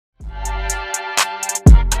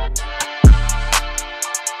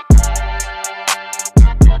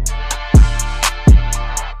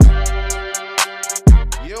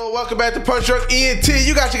welcome back to PunchDrunk ENT.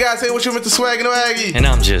 You got your guys here with you, Mr. Swag and Aggie. And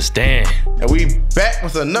I'm just Dan. And we back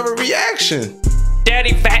with another reaction.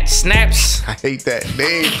 Daddyphatsnaps. I hate that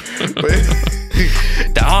name.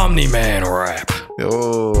 But the Omni man rap.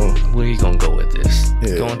 Oh, where you gonna go with this?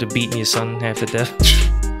 Yeah. Going to beating your son half to death?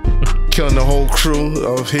 Killing the whole crew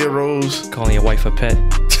of heroes. Calling your wife a pet?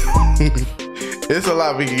 It's a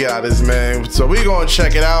lot we can get out of this, man. So we gonna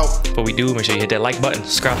check it out. Before we do, make sure you hit that like button,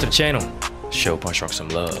 subscribe to the channel, show PunchDrunk some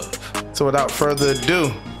love. So without further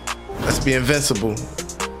ado, let's be invincible.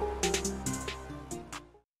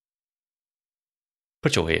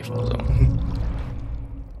 Put your headphones on.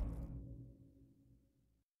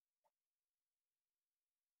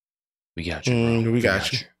 We got you. We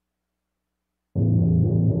got you.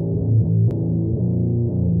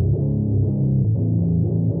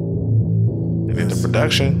 They did the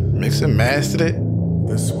production, mixed and mastered it.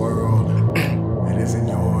 This world, it isn't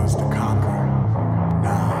yours to conquer.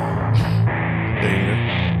 Now, There you go.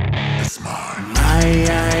 it's mine.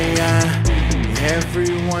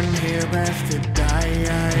 Everyone here has to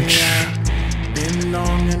die. Been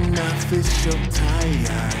long enough, it's your time.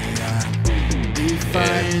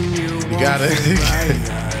 Defying you, You got it.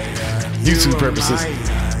 YouTube purposes.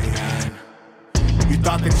 You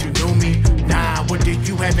thought that you knew me? Nah, what do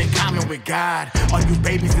you have in common with God? Are you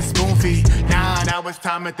babies that spoon feed? Nah, now it's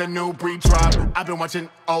time at the new breed drop. I've been watching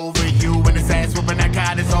over you, and this ass whooping I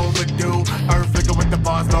got is overdue. Earth figure with the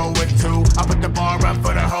bars low at 2. I put the bar up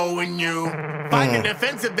for the hoe in you. Find it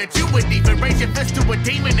offensive that you would even raise your fist to a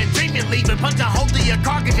demon and dream you leaving. Punch a hole through your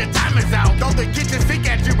car cause your time is out. Throw the kitchen sink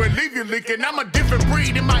at you and leave you leaking. I'm a different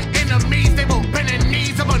breed and my enemies, they will bend in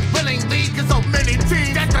knees of unwillingly. Cause so many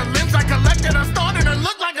teams, that's the limbs I collected are starting to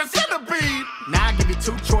look like a centipede. Now I give you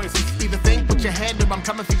two choices. Either think with your head or I'm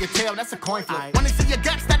coming for your tail. That's a coin flip. Wanna see your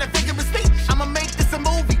guts, not a figure of speech. I'ma make this a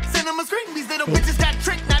movie. Cinema screen. These little bitches got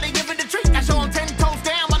tricked. Now they giving the treat. I show them 10 toes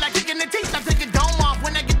down while I kick in the teeth. I take your dome off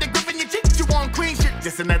when I get the grip in your cheeks. You want queen shit.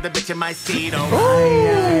 Just another bitch in my seat.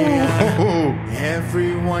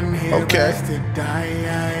 Everyone here has to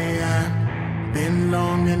die. Been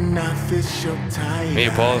long enough, it's your time. Hey,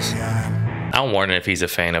 pause. I'm wondering if he's a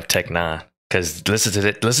fan of Tech 9. Cause listen to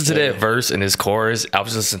that verse and his chorus. I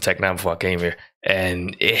was listening to Tech 9 before I came here,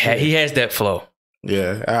 and he has that flow.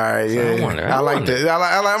 Yeah, all right, yeah. So I like this.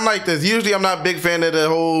 I'm like this. Usually, I'm not a big fan of the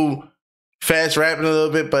whole fast rapping a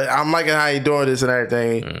little bit, but I'm liking how you doing this and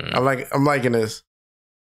everything. I'm liking this.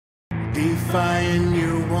 Defying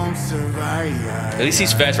you won't survive. At least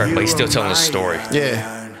he's fast rapping, but he's still telling a story.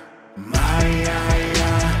 Yeah.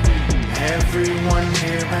 Everyone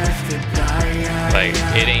here has to die. Like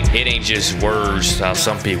it ain't just words. How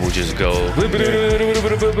some people just go. Yeah.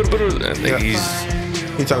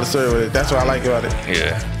 He tell a story with it. That's what I like about it.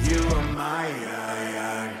 Yeah. You are my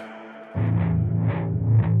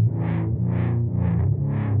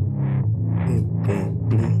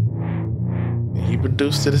He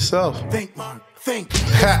produced it himself. Think, Mark, think.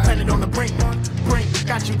 Planet on the brink, Mark, brink.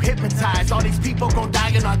 Got you hypnotized. All these people gon' die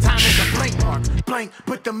in our time is a blink, Mark, blink.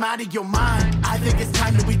 Put them out of your mind. I think it's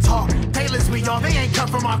time that we talk. Tailors we all, they ain't come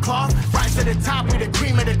from our cloth. Rise to the top, we the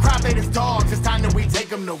cream of the crop, they the dogs. It's time that we take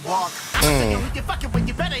them to walk. I'm thinking we can fuck it when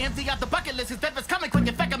you better empty out the bucket list. Cause death is coming quick,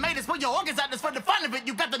 your fecker made us. Pull your organs out just for the fun of it.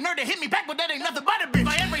 You got the nerve to hit me back, but that ain't nothing but a bitch.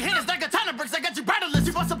 My every hit is like a ton of bricks. I got you bridleless.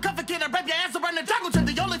 You want some comfort, kid, I rap your ass around the jungle trip.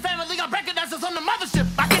 The only family I recognize is on the mothership.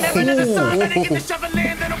 I can never know the sun, better get the shovel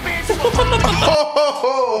in, little bitch.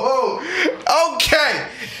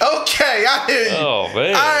 Okay, I hear you. Oh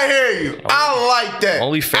man, I hear you. I like that.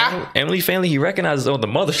 Emily family he recognizes on the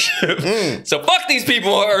mothership. So fuck these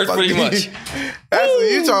people on Earth, pretty much. That's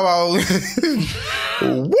what you talking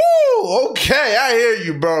about. Woo! Okay, I hear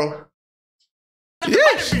you, bro.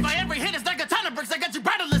 Yes. My every hit is like a ton of bricks. I got you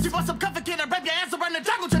bridleless. You want some comfort, kid? I rap your ass around the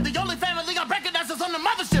jungle trip. The only family I recognize is on the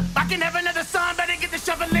mothership. I can have another son, better get the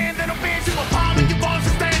shovel in, little bitch. You a palm and you balls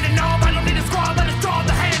are standing on. I don't need a scrawl, but it's draw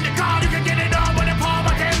the hand to call. You can get it all, but a palm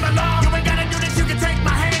I can't belong. You ain't gotta do this, you can take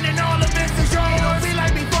my hand and all of this is yours. It'll be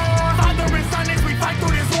like before. Father and son as we fight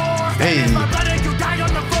through this war. Hey. My brother, you die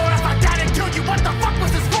on the floor. If I gotta kill you, what the fuck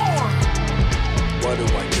was this for? What do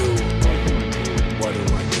I do? What do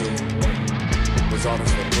I do? Was all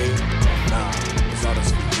this for me? Nah, was all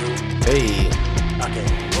this for you? Hey. I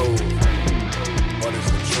can't prove. What is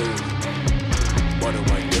the truth? What do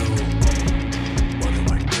I do? What do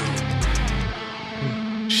I do?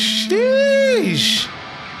 Sheesh.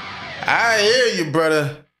 I hear you,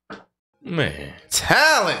 brother. Man,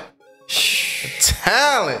 Talent.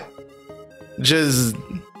 Just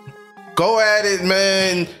go at it,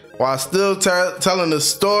 man, while still telling the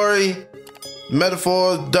story.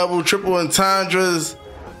 Metaphors, double, triple entendres.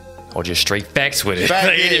 Or just straight facts with it. Fact,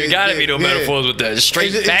 Like, ain't even gotta be no metaphors with that. Just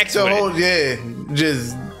straight facts with it. Yeah,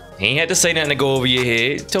 just He ain't had to say nothing to go over your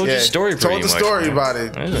head. Told you the story pretty much. Told the story man. about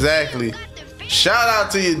it. Exactly. Shout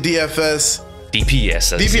out to your DFS.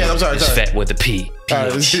 DPS. DPS, I'm sorry. Fat with the P.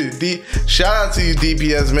 Shout out to you,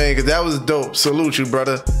 DPS, man, because that was dope. Salute you,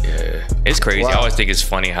 brother. Yeah. It's crazy. Wow. I always think it's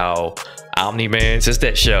funny how Omni, man, since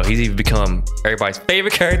that show, he's even become everybody's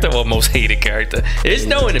favorite character or most hated character. There's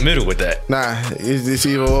no in the middle with that. Nah, it's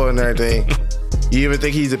either or and everything. You even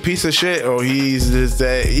think he's a piece of shit, or he's just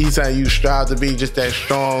that he's how you strive to be, just that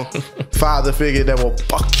strong father figure that will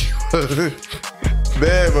fuck you.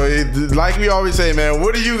 Man, but like we always say, man,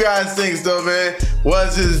 what do you guys think though, man?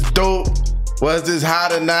 Was this dope? Was this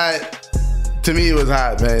hot or not? To me, it was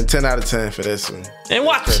hot, man. 10 out of 10 for this one. And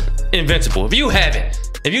watch Invincible. If you haven't,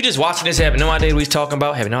 if you just watching this, having no idea what he's talking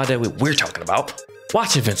about, having no idea what we're talking about,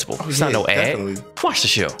 watch Invincible. It's not no ad. Definitely. Watch the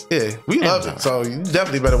show. Yeah, we love it. So you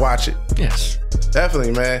definitely better watch it. Yes.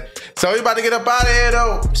 Definitely, man. So we about to get up out of here,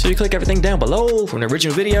 though. So you click everything down below from the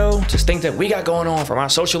original video, just things that we got going on from our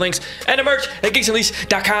social links and the merch at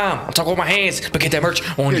geeksandleash.com. I'm talking with my hands, but get that merch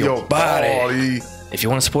on your body. If you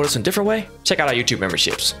want to support us in a different way, check out our YouTube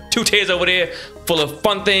memberships. 2 tiers over there, full of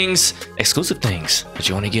fun things, exclusive things that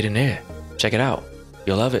you want to get in there. Check it out.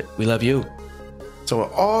 You'll love it. We love you. So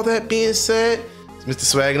with all that being said, it's Mr.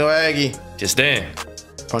 Swag No Aggie. Just then.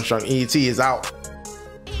 PunchDrunk ET is out.